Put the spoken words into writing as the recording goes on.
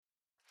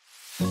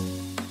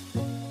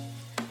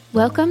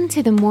Welcome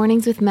to the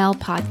Mornings with Mel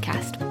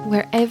podcast,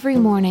 where every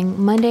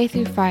morning, Monday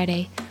through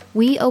Friday,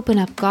 we open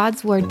up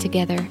God's Word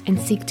together and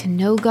seek to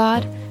know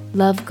God,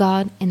 love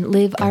God, and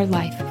live our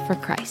life for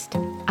Christ.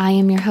 I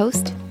am your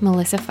host,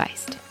 Melissa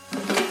Feist.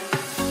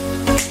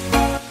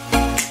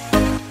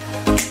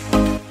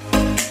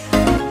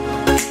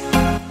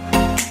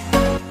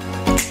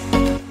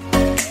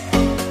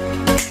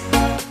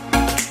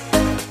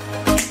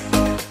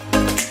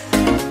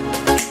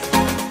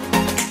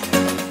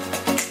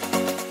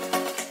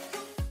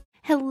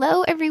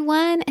 Hello,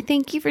 everyone.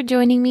 Thank you for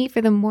joining me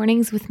for the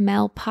Mornings with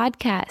Mel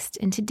podcast.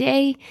 And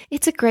today,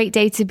 it's a great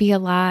day to be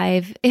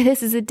alive.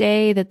 This is a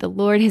day that the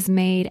Lord has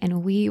made,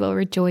 and we will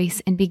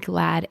rejoice and be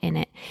glad in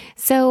it.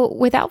 So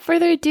without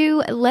further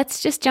ado,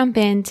 let's just jump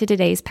into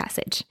today's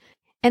passage.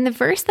 And the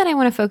verse that I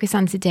want to focus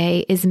on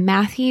today is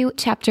Matthew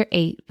chapter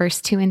 8,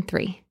 verse 2 and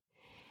 3.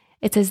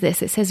 It says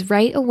this, it says,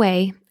 "Right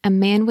away, a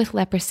man with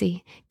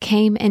leprosy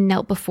came and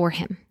knelt before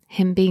him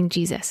being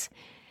Jesus,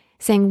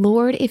 saying,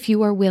 'Lord, if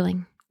you are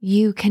willing,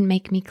 you can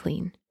make me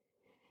clean.'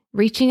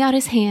 Reaching out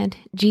his hand,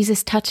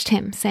 Jesus touched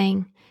him,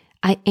 saying,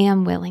 'I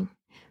am willing.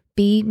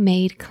 Be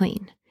made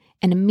clean.'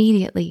 And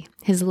immediately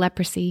his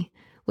leprosy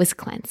was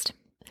cleansed."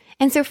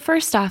 And so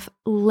first off,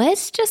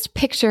 let's just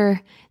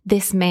picture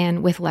this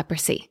man with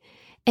leprosy.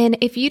 And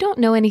if you don't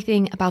know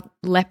anything about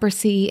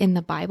leprosy in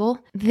the Bible,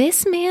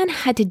 this man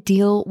had to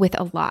deal with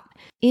a lot.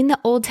 In the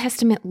Old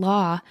Testament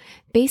law,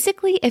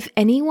 basically, if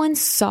anyone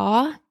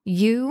saw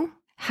you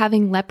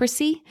having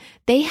leprosy,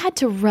 they had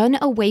to run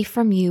away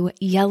from you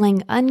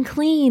yelling,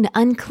 "Unclean,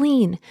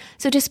 unclean."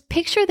 So just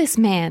picture this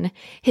man,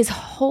 his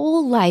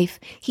whole life,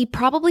 he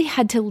probably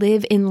had to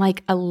live in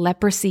like a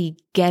leprosy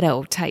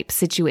ghetto type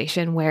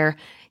situation where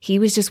he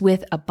was just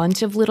with a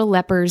bunch of little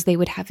lepers. They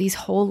would have these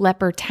whole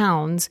leper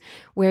towns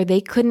where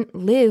they couldn't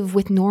live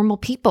with normal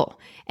people.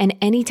 And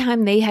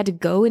anytime they had to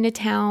go into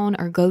town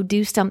or go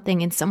do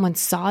something and someone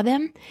saw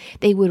them,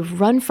 they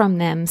would run from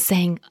them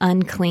saying,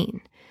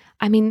 "Unclean."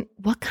 I mean,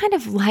 what kind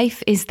of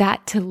life is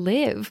that to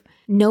live?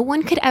 No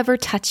one could ever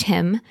touch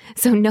him,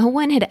 so no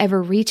one had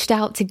ever reached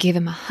out to give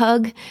him a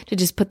hug, to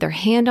just put their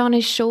hand on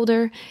his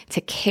shoulder,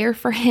 to care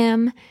for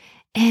him.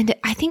 And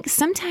I think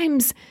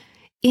sometimes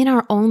in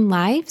our own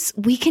lives,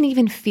 we can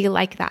even feel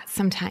like that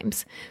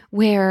sometimes,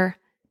 where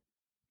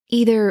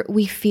either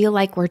we feel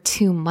like we're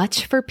too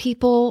much for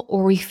people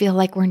or we feel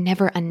like we're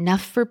never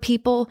enough for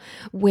people,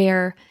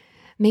 where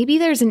maybe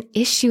there's an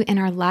issue in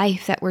our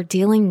life that we're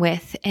dealing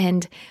with,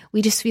 and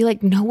we just feel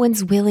like no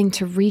one's willing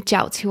to reach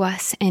out to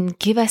us and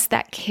give us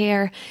that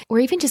care, or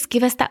even just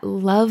give us that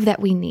love that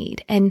we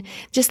need. And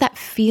just that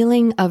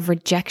feeling of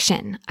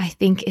rejection, I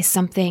think, is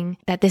something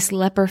that this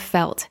leper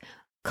felt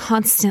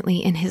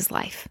constantly in his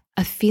life.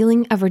 A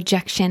feeling of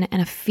rejection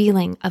and a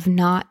feeling of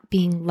not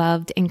being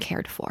loved and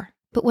cared for.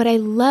 But what I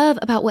love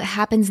about what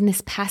happens in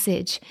this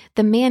passage,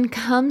 the man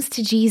comes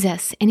to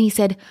Jesus and he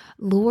said,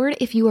 "Lord,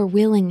 if you are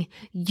willing,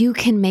 you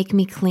can make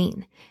me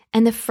clean."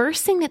 And the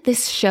first thing that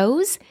this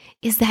shows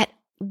is that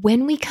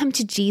when we come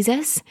to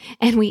Jesus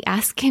and we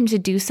ask him to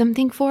do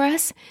something for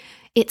us,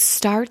 it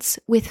starts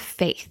with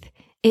faith.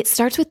 It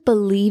starts with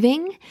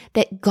believing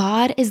that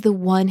God is the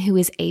one who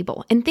is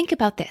able. And think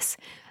about this.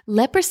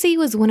 Leprosy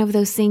was one of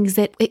those things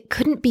that it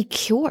couldn't be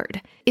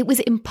cured. It was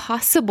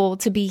impossible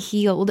to be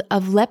healed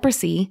of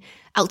leprosy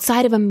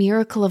outside of a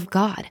miracle of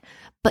God.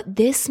 But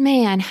this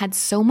man had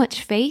so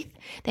much faith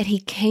that he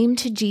came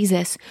to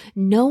Jesus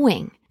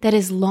knowing that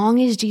as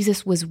long as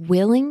Jesus was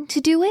willing to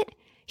do it,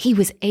 he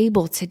was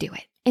able to do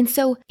it. And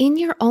so in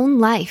your own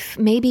life,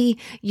 maybe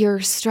you're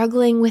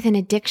struggling with an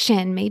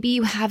addiction, maybe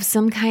you have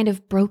some kind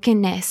of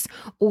brokenness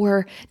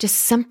or just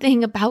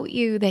something about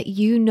you that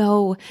you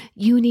know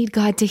you need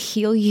God to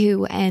heal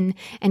you and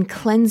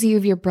cleanse you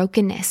of your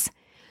brokenness.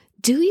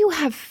 Do you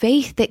have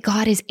faith that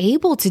God is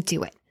able to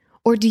do it?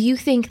 Or do you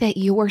think that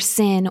your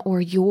sin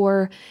or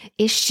your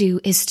issue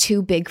is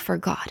too big for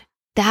God?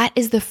 That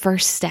is the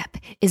first step,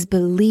 is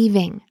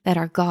believing that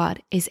our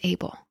God is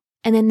able.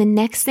 And then the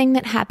next thing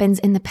that happens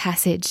in the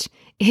passage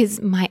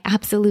is my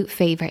absolute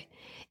favorite.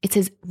 It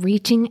says,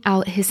 reaching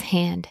out his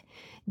hand,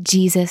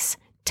 Jesus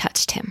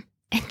touched him.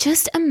 And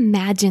just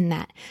imagine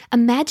that.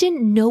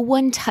 Imagine no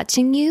one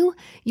touching you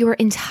your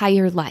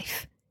entire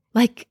life.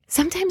 Like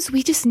sometimes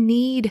we just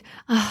need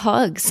a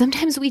hug.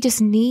 Sometimes we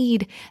just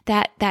need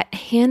that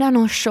hand on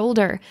our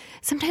shoulder.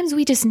 Sometimes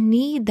we just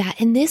need that.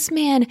 And this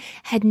man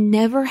had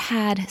never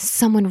had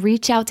someone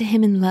reach out to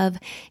him in love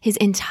his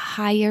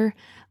entire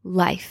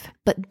life.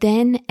 But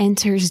then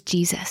enters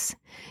Jesus.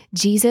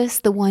 Jesus,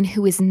 the one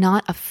who is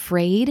not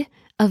afraid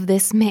of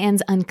this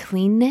man's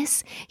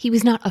uncleanness. He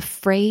was not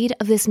afraid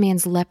of this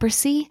man's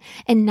leprosy,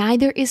 and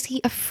neither is he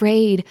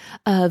afraid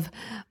of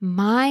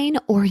mine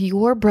or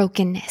your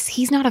brokenness.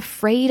 He's not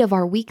afraid of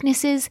our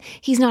weaknesses.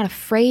 He's not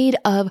afraid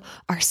of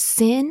our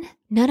sin.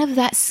 None of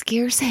that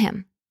scares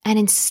him. And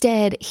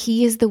instead,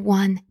 he is the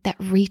one that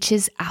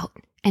reaches out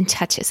and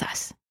touches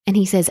us. And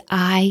he says,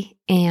 "I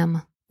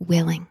am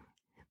willing.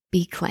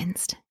 Be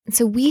cleansed." And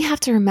so we have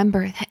to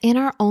remember that in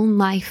our own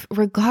life,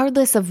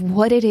 regardless of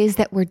what it is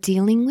that we're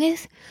dealing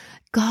with,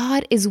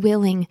 God is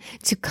willing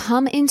to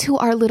come into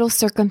our little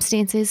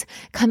circumstances,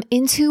 come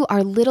into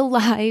our little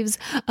lives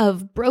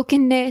of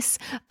brokenness,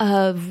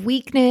 of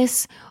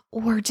weakness,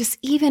 or just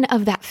even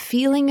of that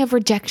feeling of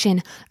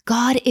rejection.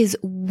 God is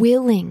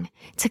willing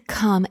to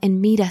come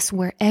and meet us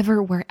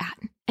wherever we're at.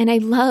 And I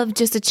love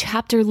just a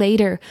chapter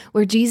later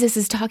where Jesus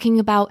is talking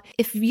about,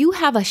 if you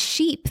have a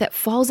sheep that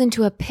falls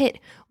into a pit,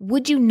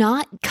 would you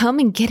not come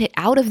and get it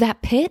out of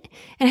that pit?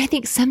 And I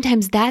think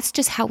sometimes that's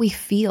just how we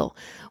feel.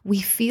 We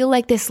feel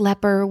like this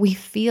leper. We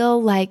feel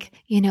like,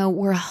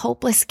 we're a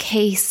hopeless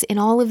case in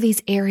all of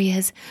these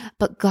areas,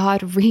 but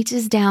God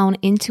reaches down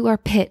into our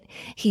pit.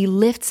 He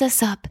lifts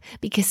us up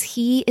because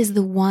He is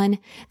the one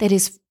that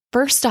is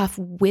first off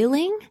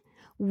willing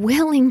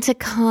to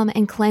come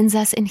and cleanse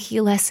us and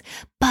heal us,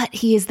 but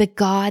He is the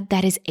God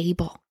that is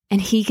able. And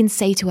He can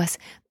say to us,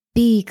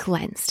 be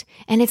cleansed.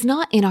 And it's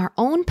not in our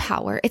own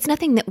power. It's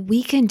nothing that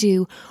we can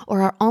do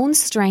or our own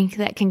strength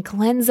that can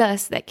cleanse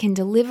us, that can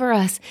deliver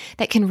us,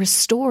 that can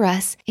restore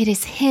us. It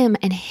is Him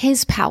and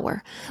His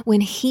power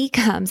when He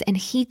comes and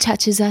He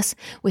touches us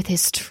with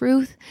His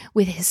truth,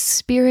 with His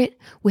Spirit,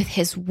 with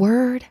His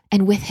word,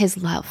 and with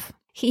His love.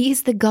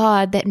 He's the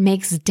God that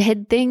makes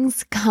dead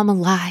things come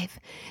alive,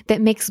 that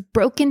makes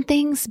broken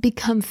things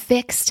become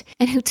fixed,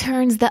 and who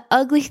turns the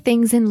ugly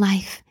things in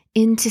life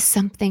into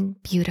something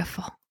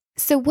beautiful.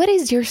 So what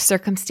is your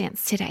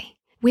circumstance today?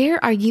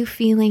 Where are you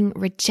feeling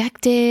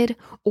rejected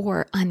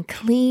or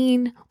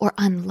unclean or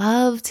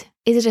unloved?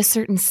 Is it a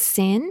certain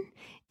sin?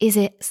 Is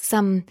it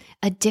some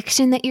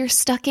addiction that you're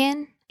stuck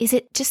in? Is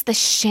it just the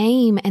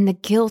shame and the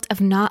guilt of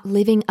not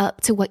living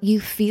up to what you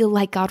feel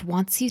like God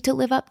wants you to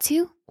live up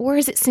to? Or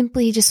is it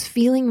simply just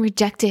feeling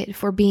rejected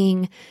for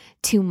being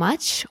too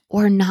much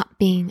or not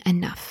being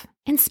enough?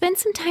 And spend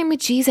some time with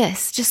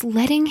Jesus, just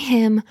letting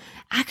Him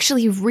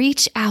actually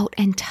reach out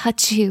and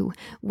touch you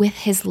with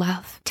His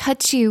love,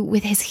 touch you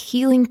with His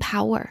healing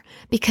power,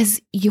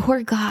 because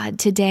your God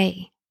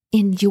today,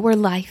 in your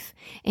life,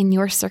 in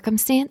your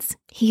circumstance,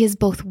 He is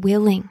both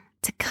willing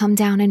to come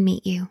down and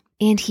meet you,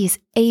 and He is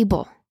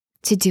able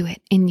to do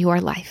it in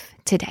your life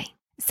today.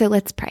 So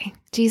let's pray.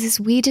 Jesus,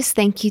 we just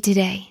thank You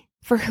today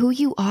for who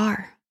You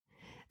are.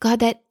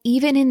 God, that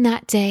even in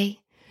that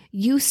day,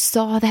 You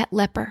saw that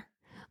leper,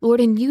 Lord,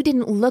 and You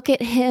didn't look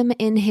at him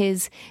in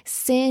his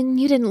sin.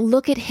 You didn't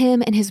look at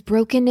him in his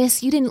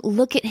brokenness. You didn't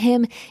look at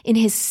him in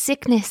his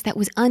sickness that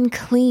was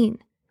unclean.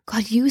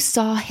 God, You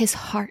saw his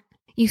heart.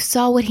 You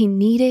saw what he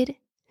needed.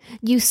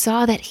 You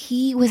saw that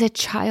he was a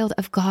child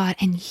of God,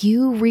 and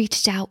You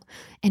reached out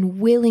and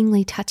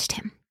willingly touched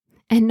him.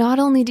 And not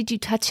only did You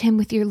touch him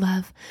with Your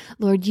love,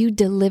 Lord, You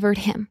delivered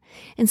him.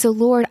 And so,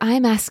 Lord,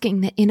 I'm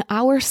asking that in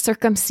our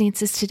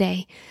circumstances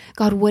today,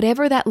 God,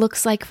 whatever that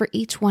looks like for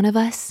each one of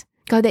us,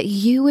 God, that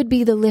You would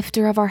be the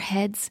lifter of our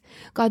heads.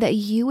 God, that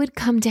You would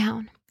come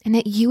down and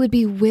that You would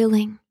be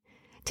willing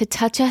to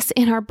touch us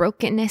in our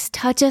brokenness,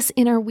 touch us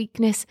in our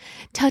weakness,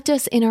 touch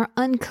us in our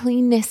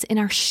uncleanness, in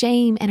our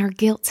shame and our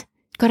guilt.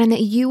 God, and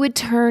that You would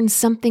turn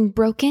something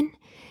broken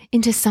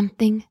into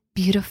something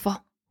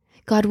beautiful.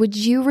 God, would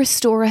You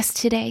restore us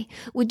today?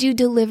 Would You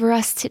deliver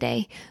us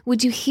today?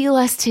 Would You heal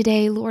us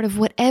today, Lord, of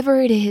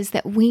whatever it is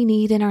that we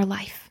need in our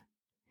life?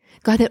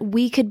 God, that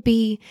we could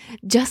be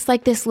just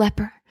like this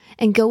leper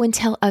and go and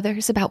tell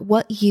others about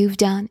what You've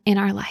done in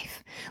our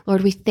life.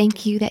 Lord, we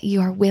thank You that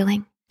You are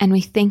willing, and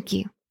we thank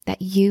You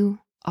that You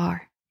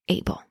are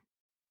able.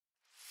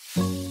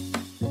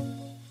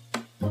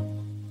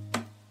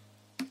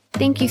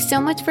 Thank you so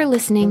much for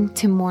listening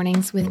to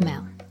Mornings with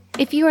Mel.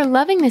 If you are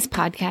loving this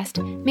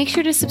podcast, make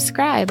sure to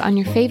subscribe on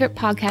your favorite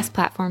podcast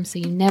platform so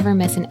you never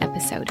miss an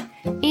episode.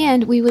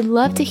 And we would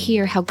love to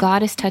hear how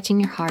God is touching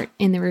your heart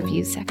in the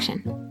reviews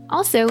section.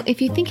 Also,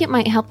 if you think it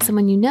might help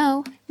someone you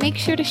know, make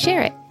sure to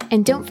share it.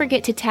 And don't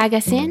forget to tag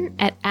us in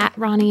at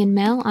Ronnie and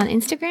Mel on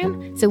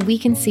Instagram so we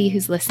can see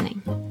who's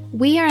listening.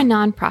 We are a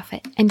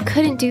nonprofit and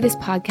couldn't do this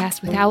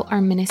podcast without our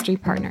ministry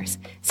partners.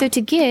 So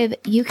to give,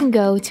 you can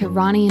go to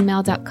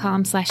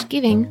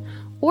ronnieandmel.com/giving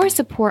or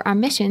support our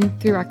mission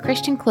through our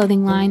Christian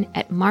clothing line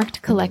at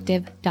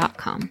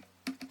markedcollective.com.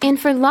 And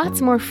for lots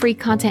more free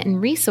content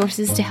and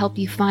resources to help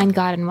you find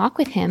God and walk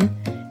with Him,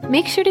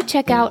 make sure to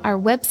check out our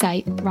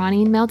website,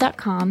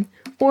 ronnieandmel.com,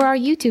 or our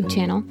YouTube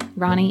channel,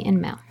 Ronnie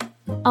and Mel.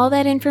 All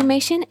that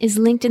information is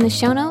linked in the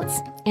show notes,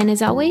 and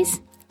as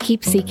always,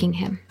 keep seeking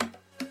Him.